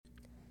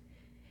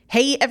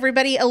Hey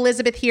everybody,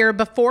 Elizabeth here.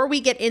 Before we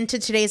get into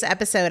today's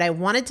episode, I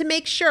wanted to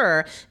make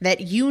sure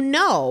that you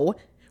know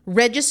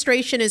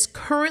registration is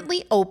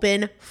currently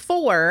open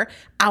for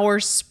our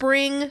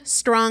Spring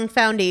Strong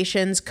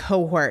Foundations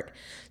cohort.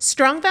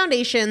 Strong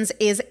Foundations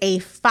is a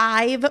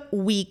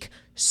 5-week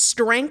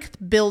strength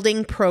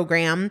building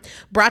program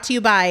brought to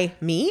you by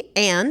me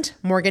and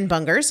Morgan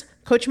Bungers.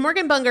 Coach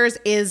Morgan Bungers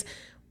is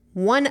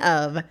one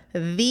of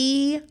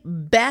the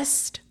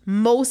best,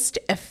 most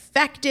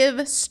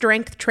effective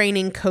strength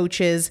training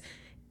coaches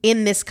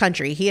in this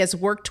country. He has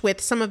worked with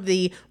some of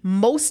the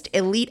most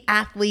elite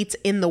athletes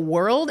in the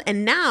world,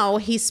 and now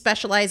he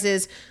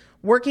specializes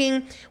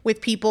working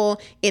with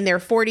people in their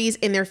 40s,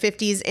 in their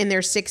 50s, in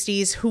their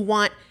 60s who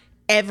want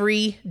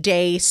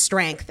everyday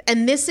strength.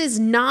 And this is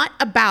not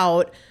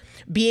about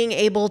being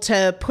able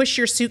to push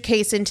your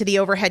suitcase into the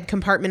overhead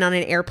compartment on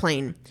an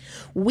airplane.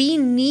 We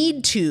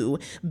need to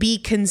be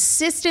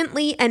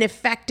consistently and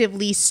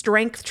effectively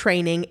strength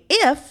training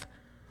if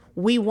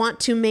we want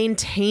to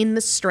maintain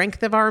the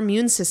strength of our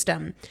immune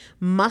system.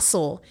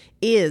 Muscle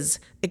is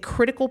a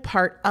critical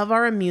part of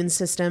our immune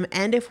system,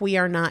 and if we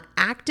are not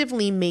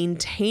actively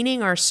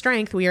maintaining our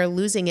strength, we are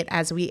losing it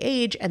as we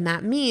age, and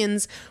that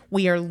means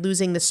we are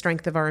losing the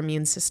strength of our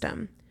immune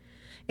system.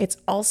 It's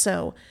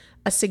also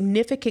a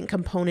significant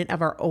component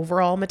of our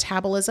overall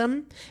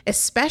metabolism,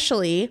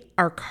 especially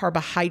our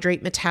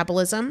carbohydrate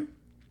metabolism.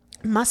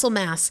 Muscle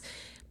mass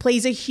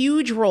plays a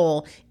huge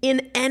role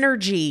in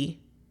energy,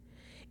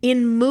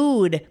 in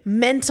mood,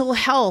 mental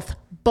health,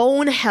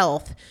 bone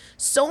health,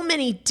 so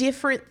many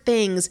different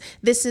things.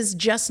 This is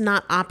just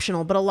not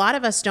optional, but a lot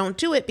of us don't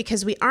do it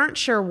because we aren't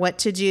sure what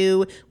to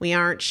do. We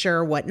aren't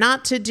sure what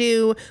not to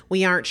do.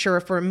 We aren't sure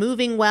if we're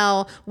moving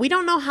well. We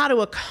don't know how to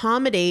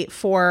accommodate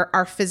for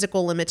our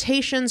physical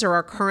limitations or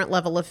our current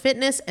level of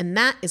fitness. And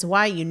that is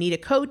why you need a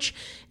coach,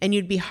 and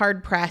you'd be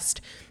hard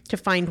pressed to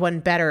find one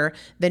better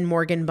than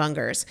Morgan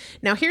Bungers.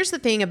 Now, here's the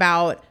thing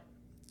about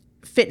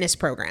fitness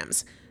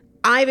programs.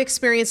 I've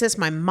experienced this.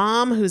 My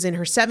mom, who's in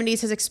her 70s,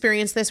 has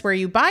experienced this, where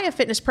you buy a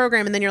fitness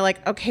program and then you're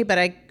like, okay, but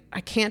I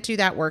can't do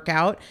that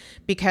workout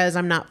because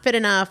I'm not fit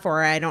enough,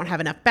 or I don't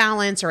have enough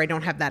balance, or I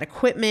don't have that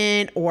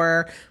equipment,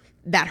 or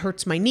that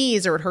hurts my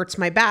knees, or it hurts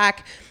my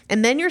back.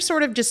 And then you're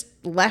sort of just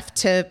left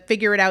to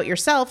figure it out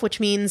yourself, which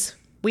means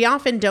we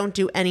often don't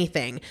do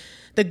anything.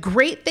 The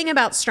great thing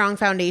about Strong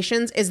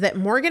Foundations is that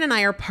Morgan and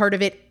I are part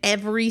of it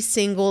every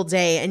single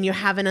day, and you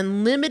have an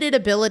unlimited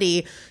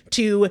ability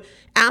to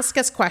ask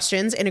us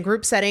questions in a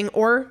group setting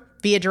or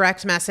via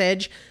direct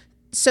message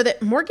so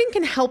that Morgan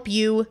can help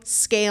you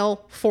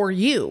scale for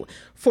you,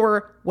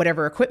 for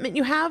whatever equipment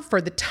you have, for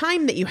the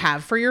time that you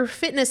have, for your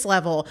fitness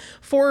level,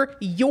 for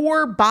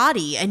your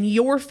body and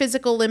your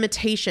physical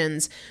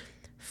limitations.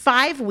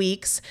 5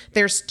 weeks,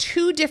 there's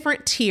 2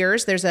 different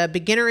tiers. There's a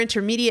beginner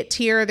intermediate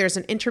tier. There's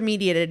an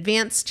intermediate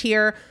advanced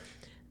tier.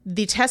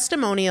 The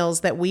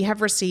testimonials that we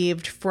have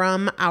received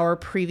from our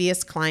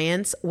previous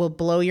clients will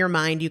blow your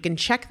mind. You can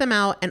check them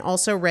out and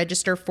also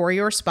register for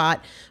your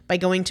spot by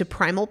going to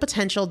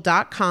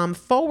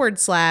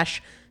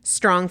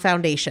primalpotential.com/strong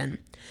foundation.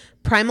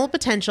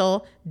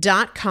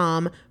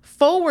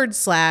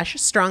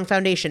 primalpotential.com/strong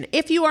foundation.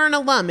 If you are an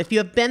alum, if you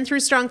have been through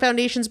Strong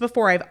Foundations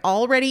before, I've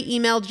already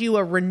emailed you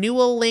a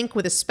renewal link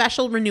with a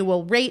special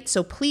renewal rate.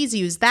 So please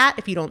use that.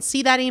 If you don't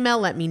see that email,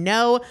 let me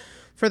know.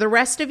 For the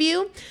rest of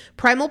you,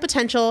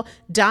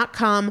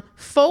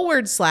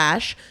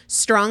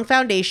 primalpotential.com/strong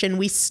foundation.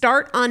 We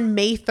start on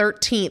May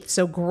 13th.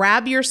 So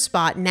grab your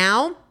spot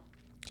now.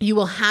 You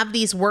will have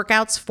these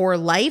workouts for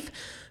life.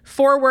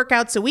 4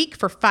 workouts a week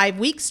for 5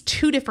 weeks,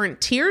 2 different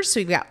tiers. So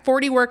you've got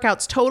 40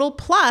 workouts total.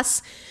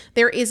 Plus,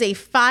 there is a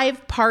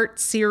 5-part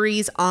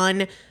series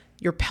on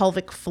your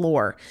pelvic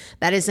floor.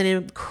 That is an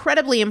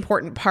incredibly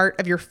important part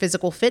of your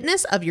physical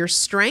fitness, of your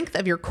strength,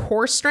 of your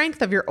core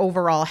strength, of your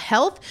overall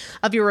health,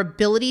 of your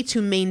ability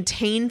to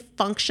maintain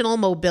functional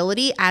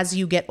mobility as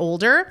you get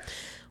older.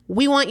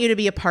 We want you to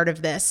be a part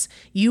of this.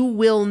 You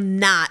will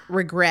not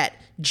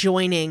regret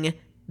joining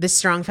the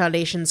Strong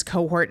Foundations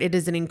cohort. It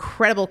is an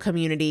incredible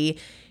community.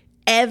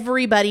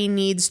 Everybody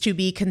needs to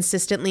be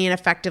consistently and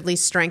effectively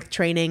strength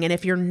training. And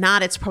if you're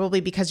not, it's probably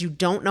because you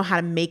don't know how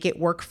to make it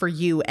work for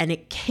you. And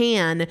it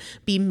can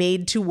be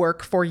made to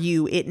work for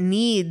you. It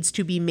needs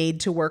to be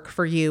made to work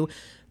for you.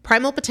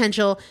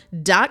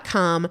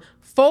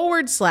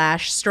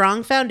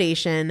 primalpotential.com/strong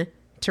foundation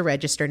to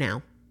register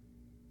now.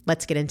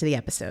 Let's get into the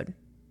episode.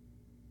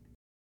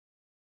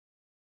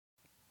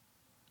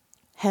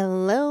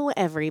 Hello,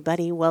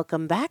 everybody.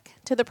 Welcome back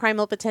to the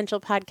Primal Potential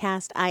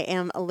Podcast. I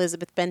am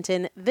Elizabeth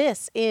Benton.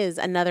 This is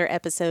another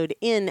episode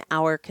in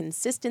our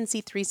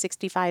Consistency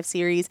 365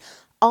 series,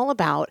 all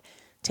about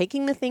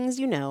taking the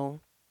things you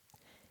know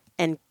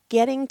and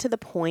getting to the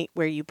point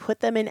where you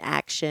put them in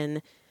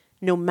action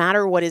no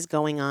matter what is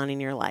going on in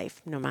your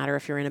life. No matter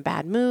if you're in a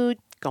bad mood,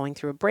 going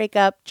through a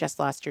breakup, just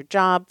lost your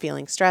job,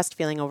 feeling stressed,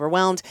 feeling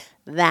overwhelmed,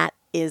 that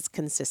is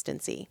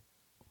consistency.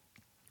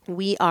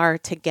 We are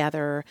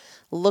together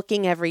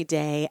looking every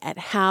day at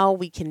how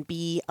we can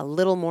be a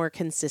little more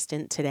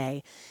consistent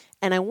today.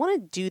 And I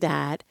want to do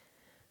that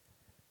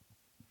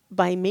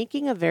by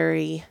making a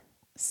very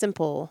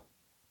simple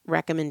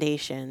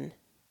recommendation,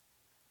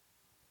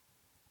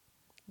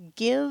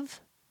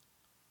 give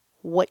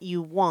what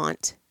you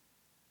want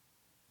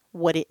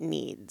what it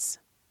needs.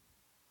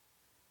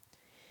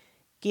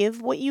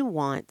 Give what you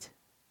want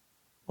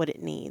what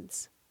it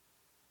needs.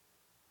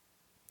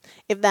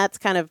 If that's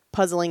kind of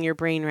puzzling your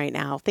brain right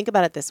now, think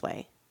about it this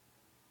way.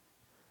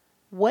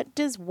 What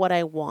does what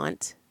I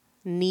want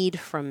need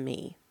from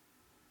me?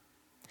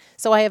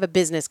 So I have a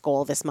business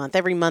goal this month.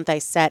 Every month I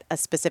set a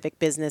specific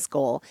business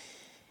goal.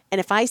 And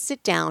if I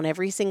sit down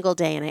every single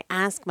day and I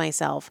ask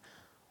myself,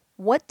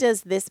 what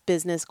does this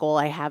business goal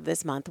I have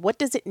this month, what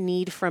does it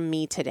need from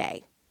me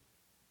today?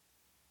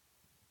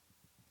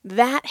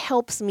 That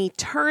helps me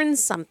turn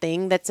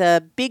something that's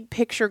a big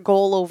picture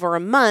goal over a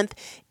month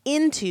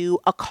into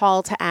a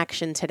call to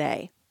action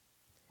today.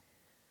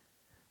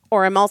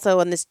 Or I'm also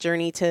on this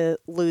journey to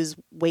lose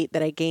weight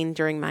that I gained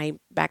during my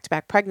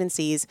back-to-back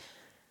pregnancies.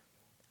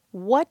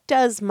 What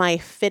does my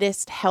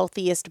fittest,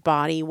 healthiest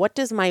body, what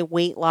does my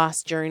weight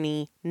loss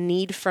journey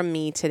need from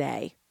me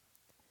today?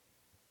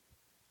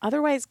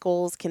 Otherwise,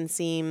 goals can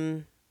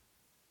seem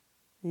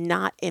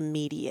not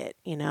immediate.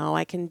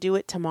 I can do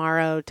it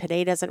tomorrow.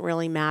 Today doesn't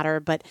really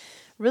matter. But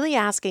really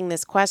asking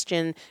this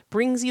question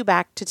brings you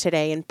back to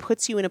today and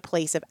puts you in a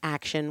place of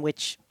action,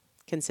 which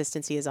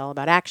consistency is all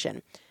about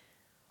action.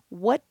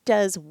 What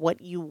does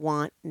what you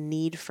want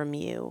need from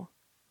you?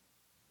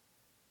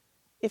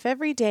 If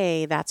every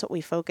day that's what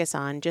we focus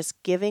on,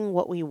 just giving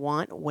what we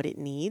want what it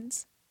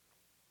needs,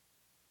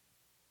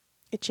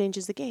 it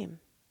changes the game.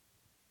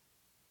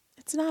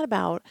 It's not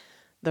about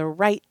the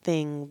right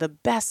thing, the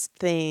best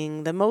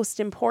thing, the most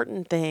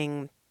important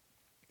thing.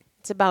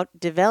 It's about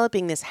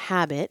developing this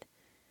habit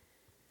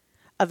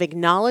of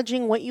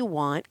acknowledging what you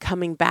want,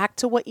 coming back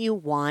to what you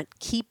want,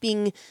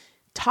 keeping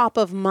top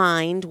of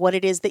mind what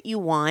it is that you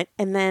want,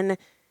 and then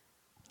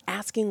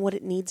asking what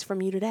it needs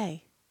from you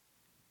today.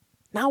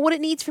 Not what it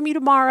needs from you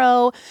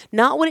tomorrow,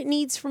 not what it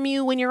needs from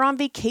you when you're on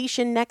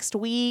vacation next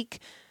week.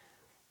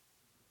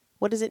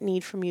 What does it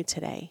need from you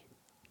today?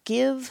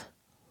 Give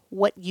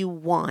what you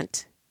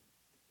want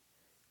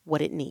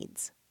what it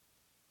needs.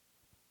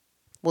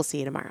 We'll see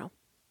you tomorrow.